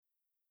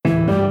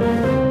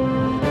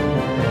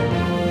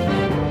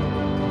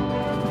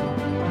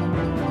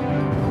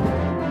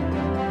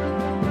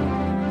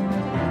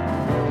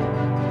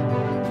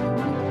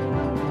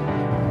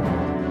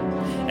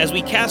As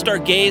we cast our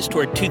gaze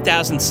toward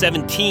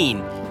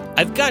 2017,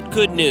 I've got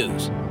good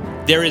news.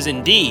 There is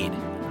indeed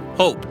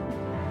hope.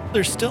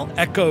 There's still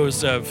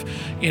echoes of,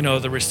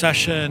 the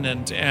recession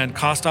and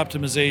cost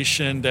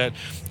optimization that,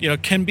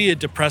 can be a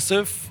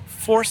depressive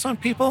force on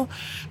people.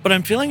 But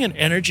I'm feeling an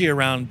energy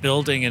around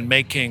building and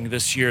making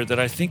this year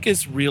that I think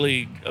is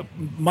really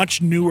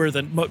much newer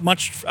than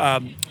much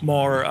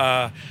more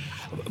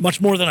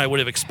than I would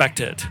have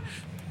expected.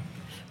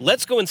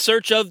 Let's go in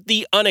search of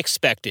the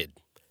unexpected.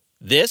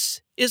 This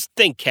is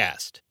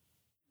ThinkCast.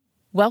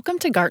 Welcome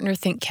to Gartner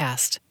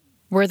ThinkCast,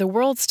 where the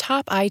world's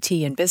top IT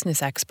and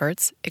business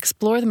experts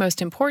explore the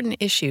most important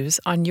issues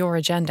on your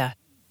agenda.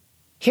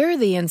 Here are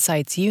the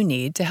insights you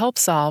need to help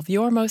solve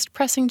your most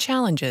pressing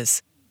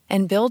challenges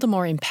and build a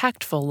more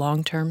impactful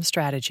long-term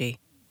strategy.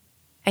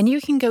 And you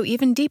can go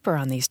even deeper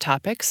on these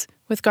topics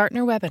with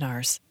Gartner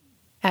webinars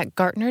at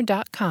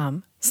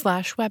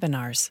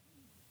gartner.com/webinars.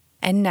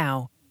 And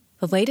now,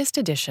 the latest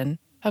edition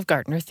of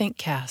Gartner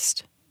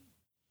ThinkCast.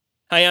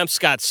 Hi, I'm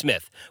Scott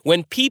Smith.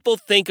 When people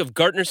think of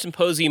Gartner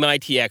Symposium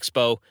IT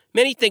Expo,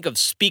 many think of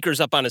speakers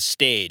up on a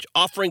stage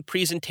offering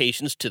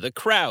presentations to the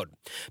crowd.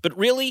 But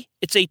really,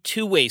 it's a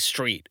two-way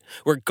street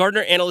where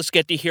Gartner analysts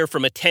get to hear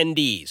from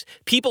attendees,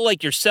 people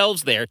like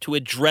yourselves there to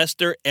address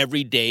their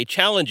everyday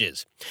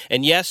challenges.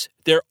 And yes,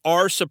 there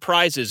are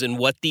surprises in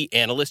what the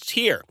analysts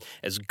hear,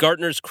 as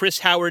Gartner's Chris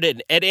Howard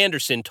and Ed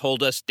Anderson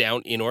told us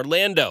down in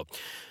Orlando.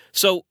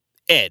 So,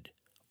 Ed,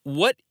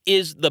 what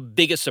is the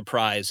biggest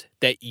surprise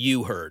that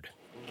you heard?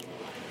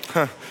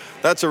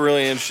 That's a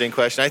really interesting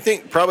question. I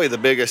think probably the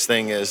biggest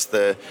thing is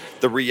the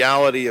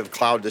reality of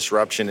cloud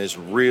disruption is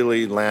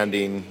really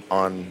landing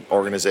on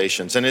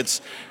organizations. And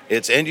it's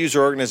end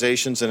user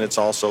organizations and it's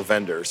also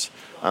vendors.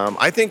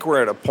 I think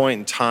we're at a point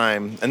in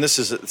time, and this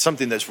is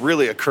something that's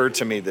really occurred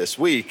to me this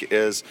week,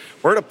 is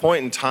we're at a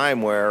point in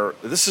time where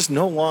this is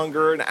no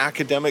longer an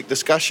academic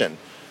discussion.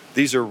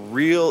 These are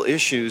real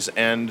issues,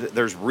 and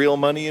there's real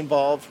money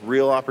involved,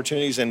 real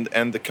opportunities,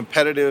 and the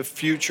competitive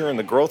future and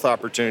the growth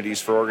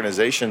opportunities for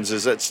organizations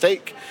is at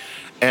stake.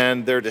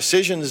 And their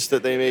decisions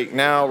that they make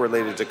now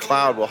related to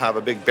cloud will have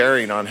a big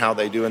bearing on how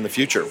they do in the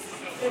future.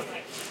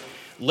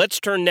 Let's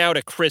turn now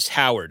to Chris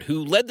Howard,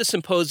 who led the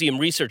symposium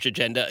research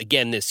agenda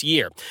again this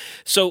year.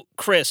 So,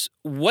 Chris,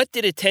 what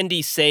did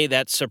attendees say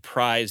that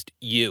surprised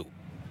you?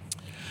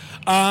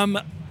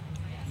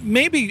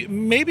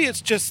 Maybe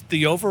it's just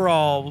the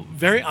overall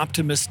very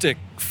optimistic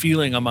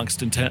feeling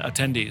amongst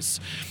attendees,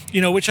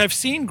 which I've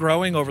seen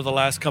growing over the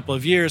last couple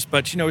of years.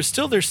 But there's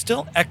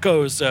still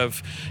echoes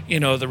of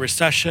the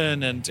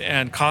recession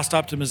and cost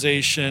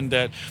optimization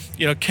that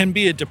can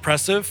be a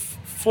depressive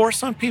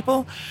force on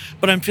people.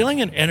 But I'm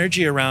feeling an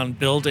energy around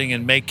building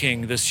and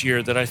making this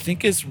year that I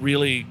think is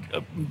really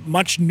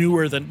much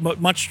newer than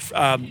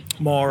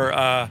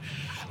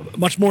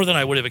much more than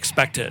I would have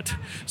expected.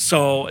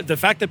 So the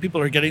fact that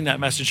people are getting that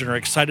message and are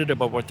excited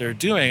about what they're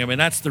doing,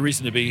 that's the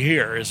reason to be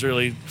here, is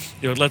really,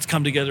 let's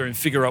come together and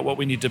figure out what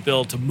we need to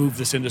build to move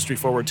this industry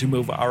forward, to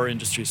move our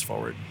industries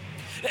forward.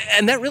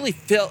 And that really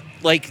felt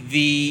like at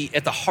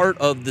the heart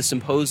of the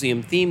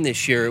symposium theme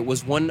this year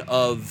was one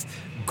of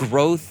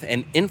growth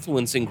and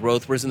influencing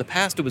growth, whereas in the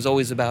past it was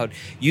always about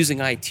using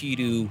IT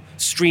to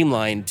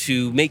streamline,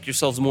 to make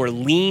yourselves more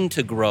lean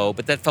to grow,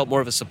 but that felt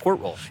more of a support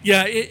role.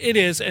 Yeah, it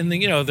is. And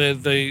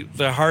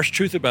the harsh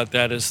truth about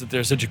that is that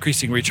there's a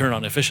decreasing return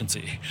on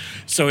efficiency.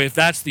 So if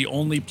that's the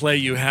only play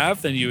you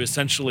have, then you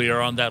essentially are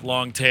on that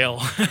long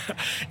tail.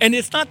 And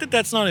it's not that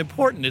that's not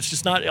important, it's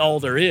just not all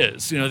there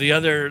is. The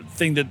other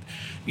thing that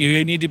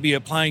you need to be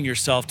applying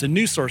yourself to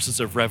new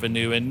sources of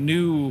revenue and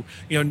new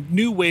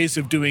ways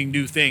of doing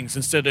new things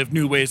instead of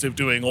new ways of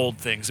doing old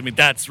things.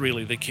 That's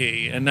really the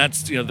key, and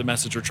that's the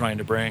message we're trying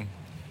to bring.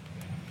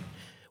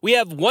 We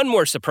have one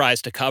more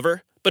surprise to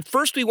cover, but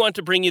first we want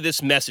to bring you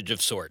this message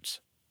of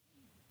sorts.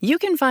 You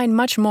can find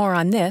much more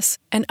on this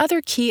and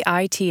other key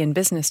IT and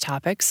business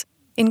topics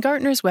in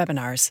Gartner's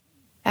webinars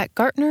at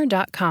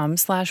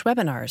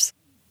gartner.com/webinars.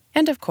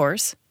 And of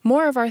course,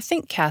 more of our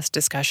ThinkCast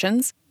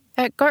discussions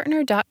at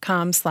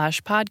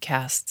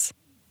gartner.com/podcasts.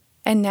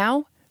 And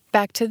now,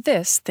 back to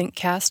this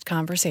ThinkCast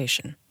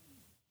conversation.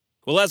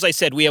 Well, as I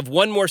said, we have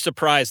one more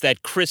surprise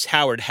that Chris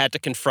Howard had to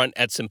confront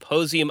at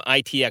Symposium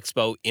IT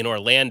Expo in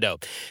Orlando.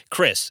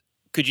 Chris,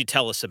 could you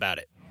tell us about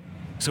it?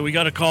 So we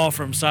got a call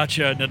from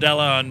Satya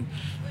Nadella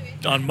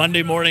on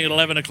Monday morning at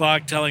 11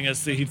 o'clock telling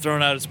us that he'd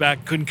thrown out his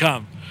back, couldn't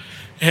come.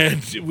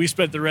 And we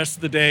spent the rest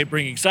of the day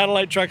bringing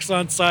satellite trucks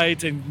on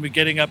site and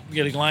getting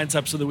lines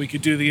up so that we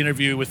could do the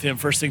interview with him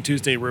first thing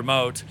Tuesday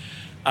remote.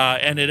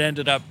 And it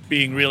ended up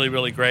being really,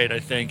 really great,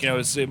 I think. It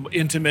was an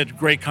intimate,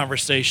 great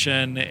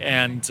conversation,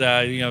 and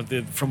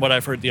from what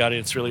I've heard, the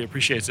audience really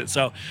appreciates it.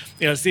 So,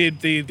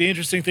 the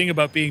interesting thing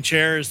about being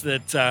chair is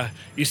that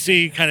you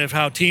see kind of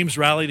how teams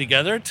rally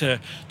together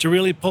to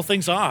really pull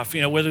things off.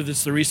 Whether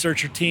it's the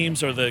researcher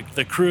teams or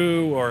the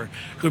crew or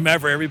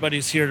whomever,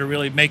 everybody's here to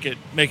really make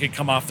it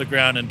come off the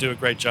ground and do a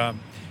great job.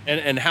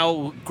 And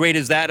how great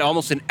is that?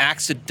 Almost an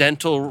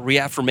accidental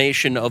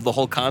reaffirmation of the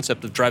whole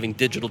concept of driving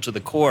digital to the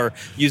core,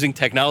 using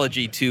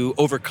technology to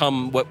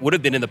overcome what would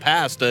have been in the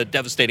past a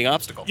devastating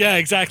obstacle. Yeah,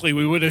 exactly.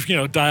 We would have,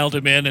 dialed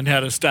him in and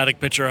had a static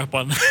picture up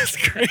on the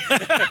screen.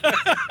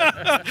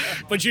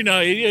 But,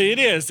 it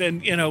is.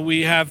 And,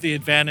 we have the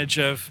advantage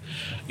of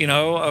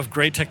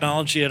great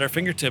technology at our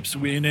fingertips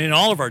in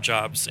all of our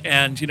jobs.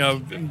 And,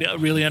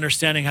 really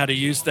understanding how to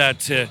use that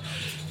to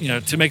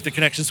make the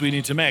connections we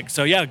need to make.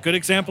 So, yeah, good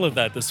example of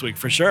that this week,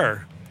 for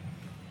sure.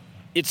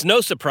 It's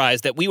no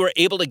surprise that we were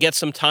able to get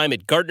some time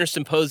at Gartner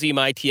Symposium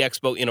IT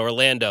Expo in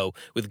Orlando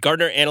with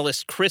Gartner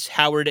analysts Chris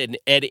Howard and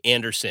Ed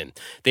Anderson.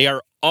 They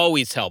are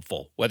always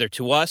helpful, whether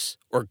to us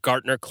or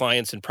Gartner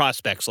clients and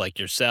prospects like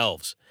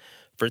yourselves.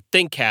 For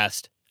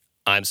ThinkCast,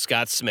 I'm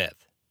Scott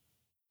Smith.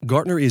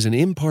 Gartner is an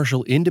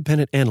impartial,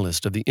 independent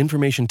analyst of the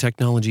information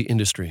technology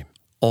industry.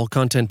 All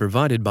content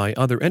provided by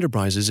other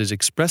enterprises is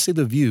expressly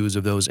the views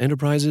of those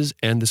enterprises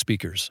and the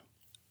speakers.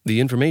 The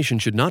information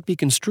should not be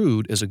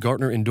construed as a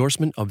Gartner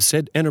endorsement of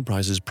said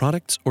enterprise's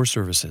products or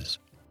services.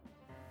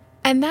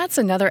 And that's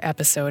another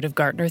episode of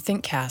Gartner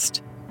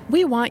ThinkCast.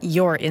 We want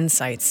your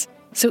insights,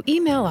 so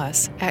email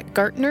us at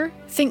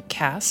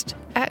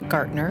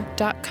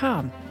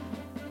gartnerthinkcast@gartner.com.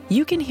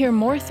 You can hear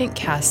more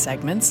ThinkCast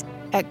segments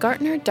at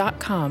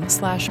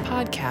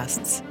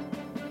gartner.com/podcasts.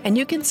 And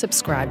you can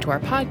subscribe to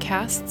our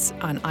podcasts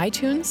on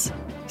iTunes,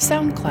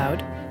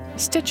 SoundCloud,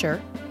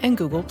 Stitcher, and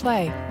Google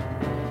Play.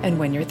 And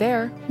when you're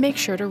there, make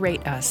sure to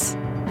rate us.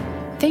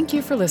 Thank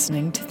you for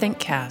listening to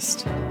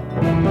ThinkCast.